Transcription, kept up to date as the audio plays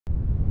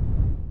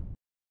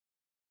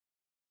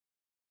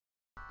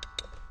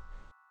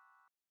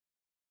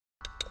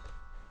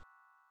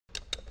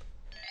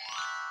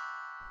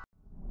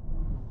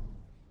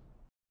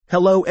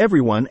Hello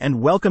everyone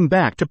and welcome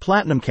back to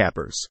Platinum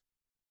Cappers.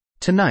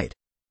 Tonight,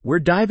 we're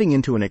diving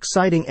into an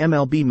exciting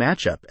MLB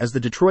matchup as the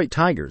Detroit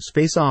Tigers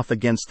face off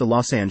against the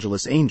Los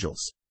Angeles Angels.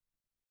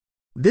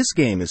 This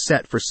game is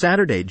set for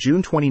Saturday,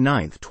 June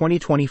 29,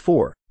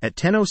 2024, at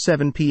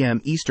 10:07 p.m.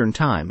 Eastern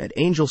Time at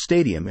Angel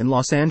Stadium in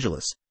Los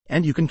Angeles,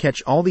 and you can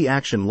catch all the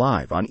action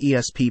live on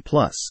ESP+.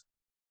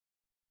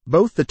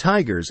 Both the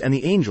Tigers and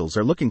the Angels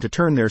are looking to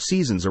turn their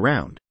seasons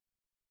around.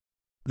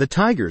 The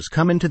Tigers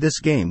come into this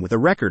game with a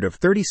record of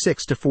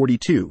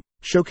 36-42,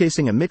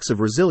 showcasing a mix of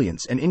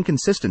resilience and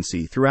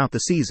inconsistency throughout the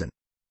season.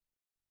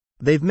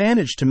 They've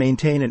managed to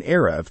maintain an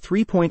ERA of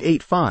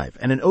 3.85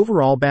 and an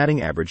overall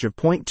batting average of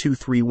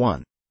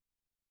 .231.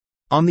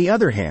 On the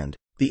other hand,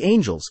 the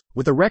Angels,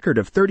 with a record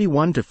of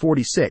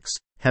 31-46,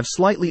 have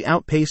slightly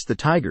outpaced the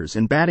Tigers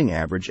in batting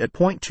average at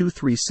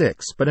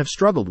 .236 but have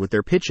struggled with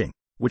their pitching,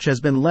 which has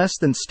been less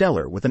than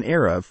stellar with an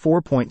ERA of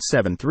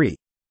 4.73.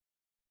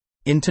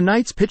 In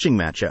tonight's pitching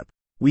matchup,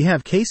 we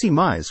have Casey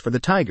Mize for the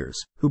Tigers,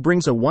 who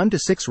brings a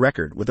 1-6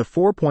 record with a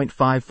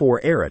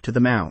 4.54 ERA to the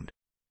mound.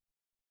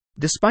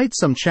 Despite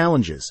some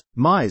challenges,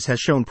 Mize has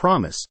shown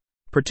promise,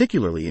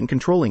 particularly in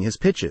controlling his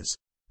pitches,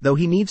 though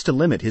he needs to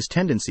limit his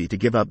tendency to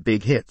give up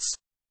big hits.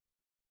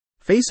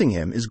 Facing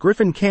him is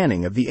Griffin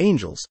Canning of the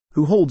Angels,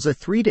 who holds a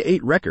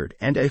 3-8 record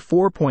and a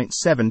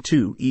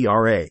 4.72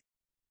 ERA.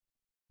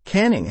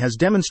 Canning has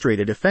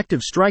demonstrated effective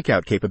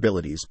strikeout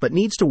capabilities but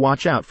needs to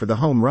watch out for the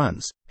home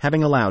runs,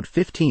 having allowed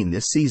 15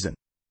 this season.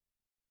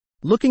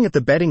 Looking at the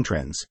betting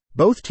trends,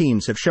 both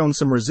teams have shown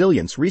some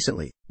resilience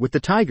recently, with the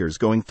Tigers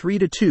going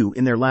 3-2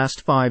 in their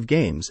last 5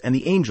 games and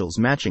the Angels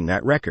matching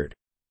that record.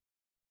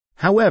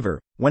 However,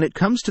 when it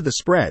comes to the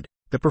spread,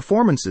 the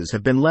performances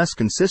have been less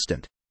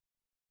consistent.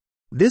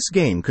 This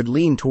game could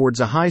lean towards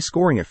a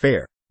high-scoring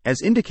affair,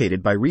 as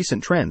indicated by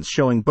recent trends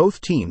showing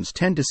both teams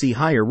tend to see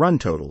higher run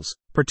totals,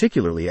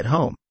 particularly at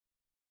home.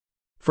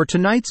 For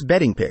tonight's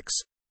betting picks,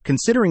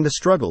 considering the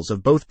struggles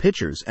of both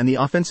pitchers and the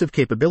offensive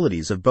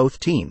capabilities of both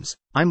teams,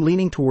 I'm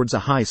leaning towards a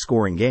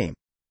high-scoring game.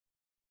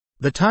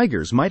 The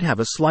Tigers might have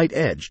a slight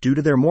edge due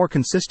to their more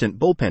consistent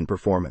bullpen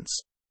performance.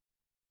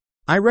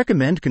 I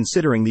recommend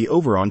considering the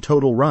over on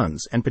total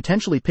runs and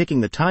potentially picking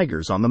the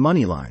Tigers on the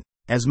money line,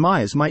 as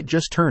Mize might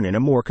just turn in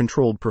a more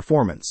controlled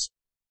performance.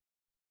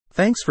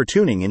 Thanks for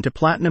tuning into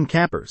Platinum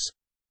Cappers.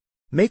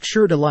 Make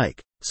sure to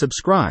like,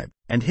 subscribe,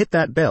 and hit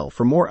that bell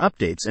for more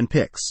updates and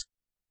picks.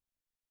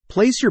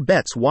 Place your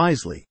bets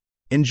wisely,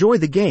 enjoy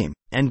the game,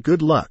 and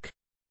good luck.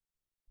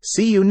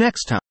 See you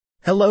next time.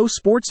 Hello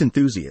sports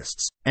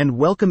enthusiasts, and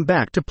welcome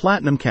back to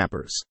Platinum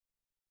Cappers.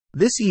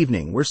 This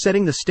evening we're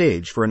setting the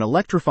stage for an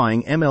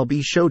electrifying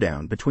MLB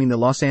showdown between the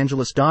Los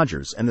Angeles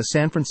Dodgers and the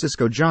San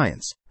Francisco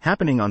Giants,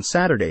 happening on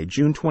Saturday,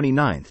 June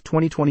 29,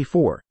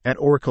 2024, at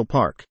Oracle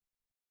Park.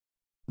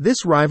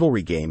 This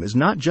rivalry game is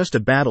not just a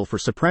battle for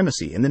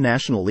supremacy in the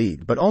National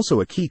League but also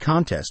a key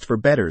contest for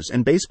bettors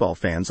and baseball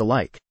fans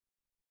alike.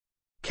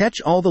 Catch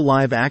all the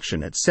live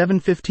action at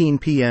 7:15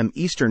 p.m.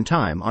 Eastern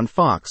Time on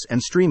Fox and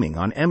streaming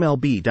on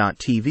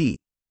MLB.tv.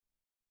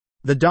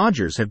 The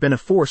Dodgers have been a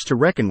force to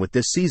reckon with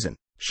this season,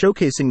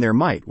 showcasing their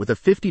might with a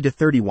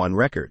 50-31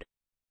 record.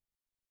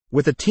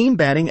 With a team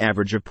batting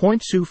average of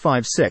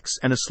 .256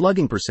 and a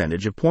slugging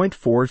percentage of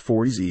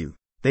 .440,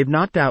 they've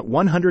knocked out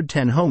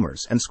 110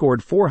 homers and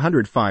scored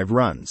 405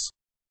 runs.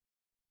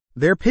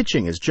 Their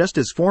pitching is just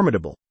as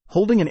formidable,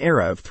 holding an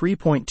ERA of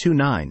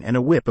 3.29 and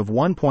a WHIP of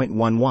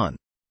 1.11.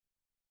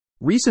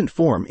 Recent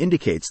form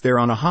indicates they're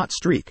on a hot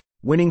streak,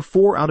 winning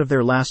 4 out of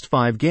their last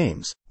 5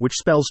 games, which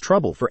spells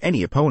trouble for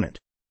any opponent.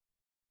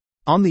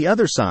 On the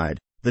other side,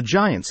 the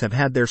Giants have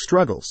had their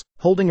struggles,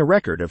 holding a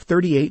record of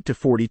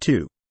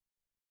 38-42.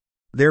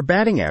 Their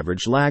batting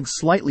average lags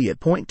slightly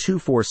at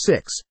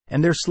 .246,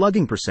 and their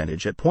slugging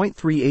percentage at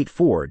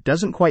 .384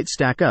 doesn't quite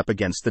stack up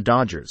against the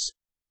Dodgers.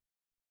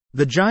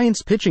 The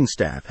Giants' pitching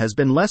staff has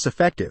been less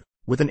effective,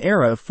 with an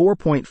ERA of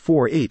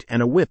 4.48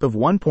 and a WHIP of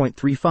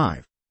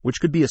 1.35, which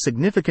could be a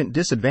significant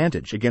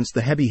disadvantage against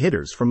the heavy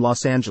hitters from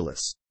Los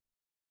Angeles.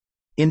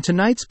 In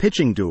tonight's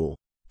pitching duel,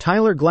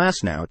 Tyler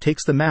Glasnow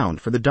takes the mound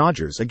for the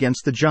Dodgers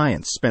against the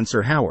Giants'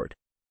 Spencer Howard.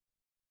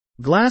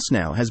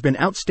 Glasnow has been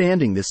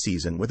outstanding this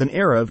season with an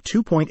ERA of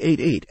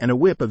 2.88 and a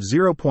WHIP of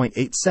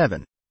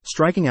 0.87,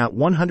 striking out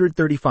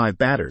 135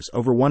 batters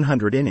over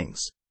 100 innings.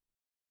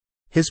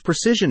 His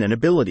precision and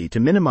ability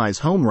to minimize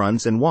home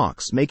runs and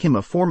walks make him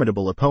a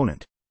formidable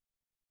opponent.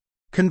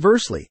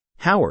 Conversely,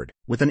 Howard,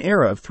 with an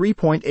ERA of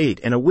 3.8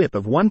 and a WHIP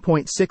of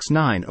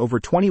 1.69 over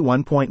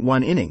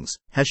 21.1 innings,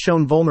 has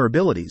shown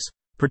vulnerabilities,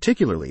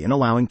 particularly in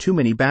allowing too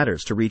many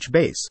batters to reach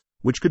base,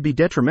 which could be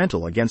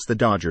detrimental against the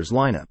Dodgers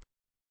lineup.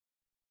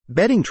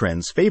 Betting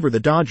trends favor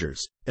the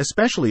Dodgers,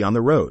 especially on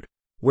the road,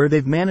 where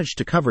they've managed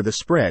to cover the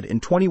spread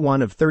in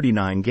 21 of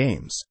 39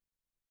 games.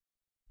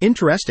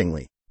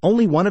 Interestingly,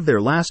 only one of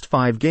their last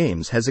 5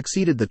 games has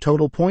exceeded the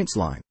total points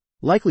line,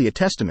 likely a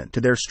testament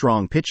to their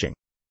strong pitching.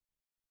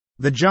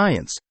 The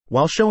Giants,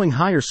 while showing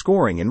higher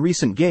scoring in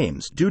recent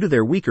games due to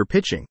their weaker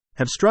pitching,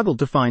 have struggled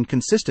to find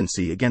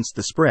consistency against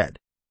the spread.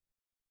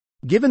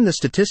 Given the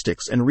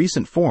statistics and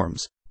recent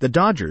forms, the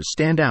Dodgers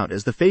stand out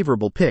as the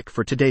favorable pick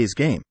for today's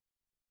game.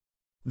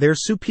 Their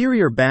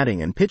superior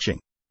batting and pitching,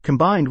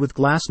 combined with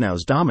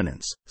Glasnow's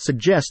dominance,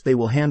 suggest they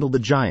will handle the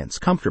Giants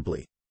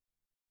comfortably.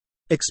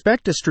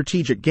 Expect a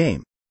strategic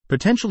game,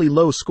 potentially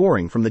low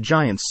scoring from the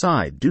Giants'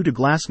 side due to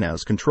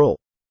Glasnow's control.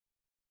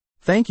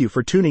 Thank you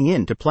for tuning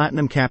in to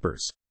Platinum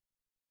Cappers.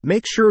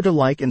 Make sure to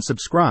like and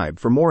subscribe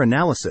for more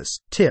analysis,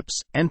 tips,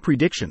 and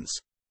predictions.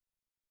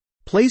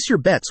 Place your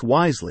bets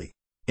wisely,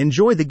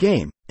 enjoy the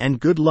game, and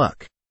good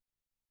luck.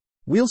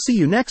 We'll see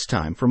you next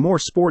time for more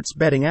sports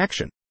betting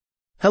action.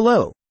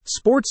 Hello,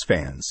 sports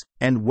fans,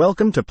 and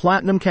welcome to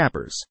Platinum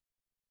Cappers.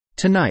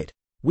 Tonight,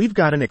 we've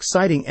got an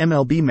exciting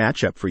MLB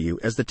matchup for you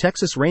as the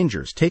Texas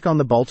Rangers take on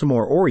the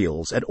Baltimore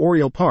Orioles at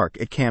Oriole Park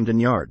at Camden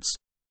Yards.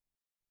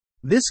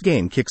 This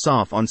game kicks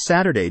off on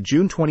Saturday,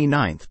 June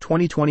 29,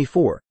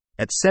 2024,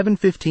 at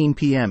 7:15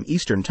 p.m.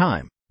 Eastern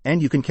Time,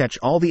 and you can catch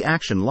all the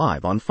action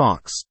live on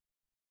Fox.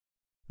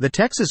 The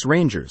Texas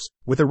Rangers,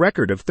 with a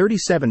record of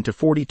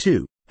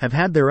 37-42, have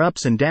had their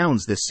ups and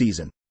downs this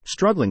season,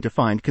 struggling to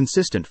find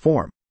consistent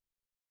form.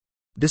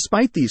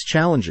 Despite these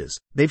challenges,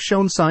 they've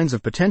shown signs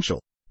of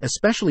potential,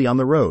 especially on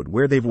the road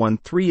where they've won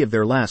 3 of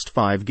their last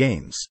 5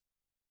 games.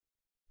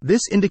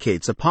 This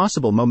indicates a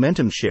possible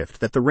momentum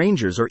shift that the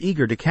Rangers are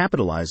eager to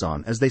capitalize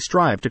on as they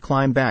strive to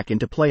climb back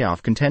into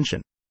playoff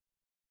contention.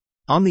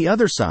 On the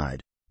other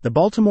side, the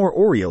Baltimore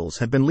Orioles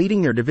have been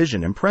leading their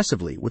division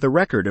impressively with a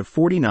record of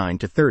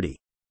 49-30.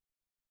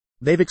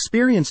 They've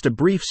experienced a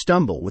brief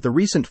stumble with a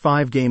recent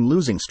 5-game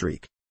losing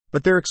streak,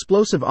 but their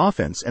explosive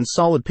offense and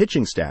solid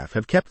pitching staff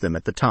have kept them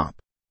at the top.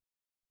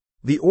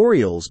 The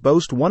Orioles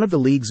boast one of the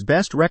league's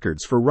best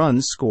records for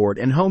runs scored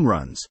and home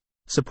runs,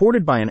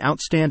 supported by an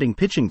outstanding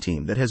pitching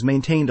team that has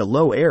maintained a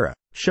low ERA,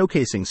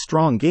 showcasing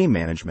strong game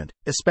management,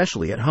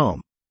 especially at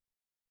home.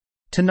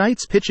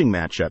 Tonight's pitching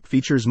matchup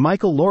features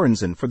Michael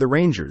Lorenzen for the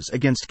Rangers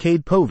against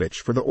Cade Povich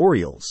for the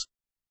Orioles.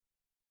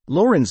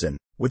 Lorenzen,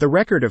 with a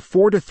record of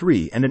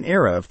 4-3 and an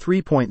ERA of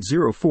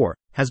 3.04,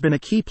 has been a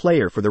key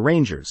player for the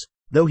Rangers,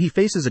 though he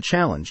faces a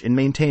challenge in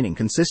maintaining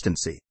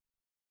consistency.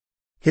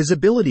 His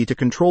ability to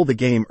control the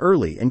game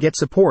early and get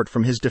support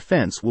from his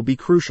defense will be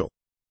crucial.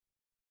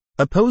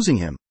 Opposing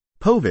him,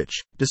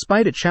 Povich,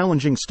 despite a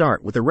challenging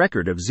start with a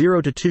record of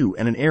 0-2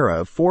 and an ERA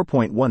of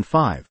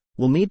 4.15,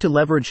 will need to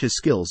leverage his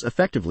skills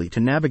effectively to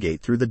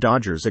navigate through the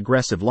Dodgers'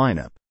 aggressive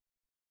lineup.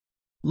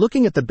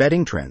 Looking at the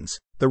betting trends,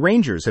 the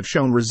Rangers have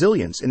shown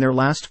resilience in their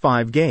last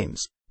 5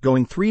 games,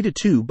 going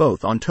 3-2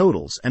 both on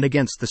totals and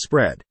against the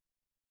spread.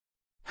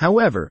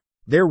 However,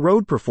 their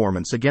road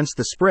performance against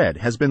the spread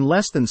has been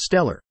less than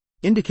stellar,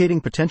 indicating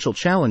potential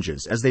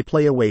challenges as they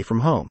play away from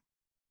home.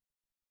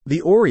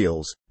 The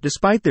Orioles,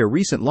 despite their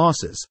recent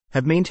losses,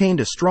 have maintained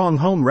a strong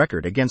home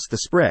record against the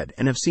spread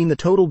and have seen the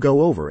total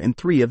go over in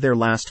 3 of their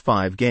last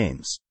 5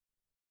 games.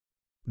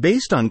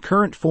 Based on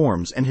current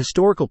forms and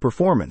historical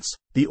performance,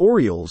 the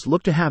Orioles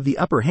look to have the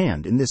upper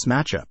hand in this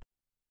matchup.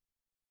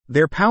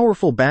 Their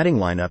powerful batting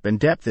lineup and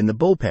depth in the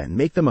bullpen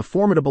make them a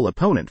formidable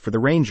opponent for the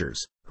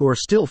Rangers, who are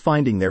still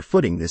finding their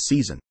footing this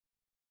season.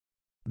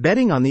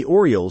 Betting on the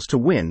Orioles to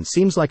win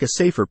seems like a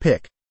safer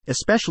pick,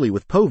 especially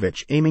with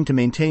Povich aiming to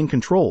maintain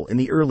control in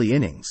the early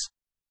innings.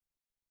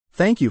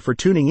 Thank you for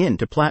tuning in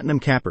to Platinum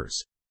Cappers.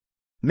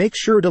 Make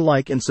sure to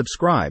like and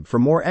subscribe for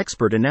more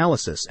expert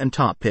analysis and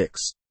top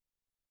picks.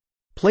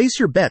 Place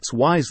your bets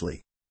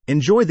wisely,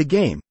 enjoy the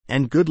game,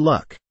 and good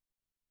luck.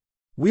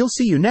 We'll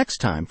see you next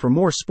time for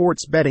more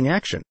sports betting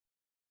action.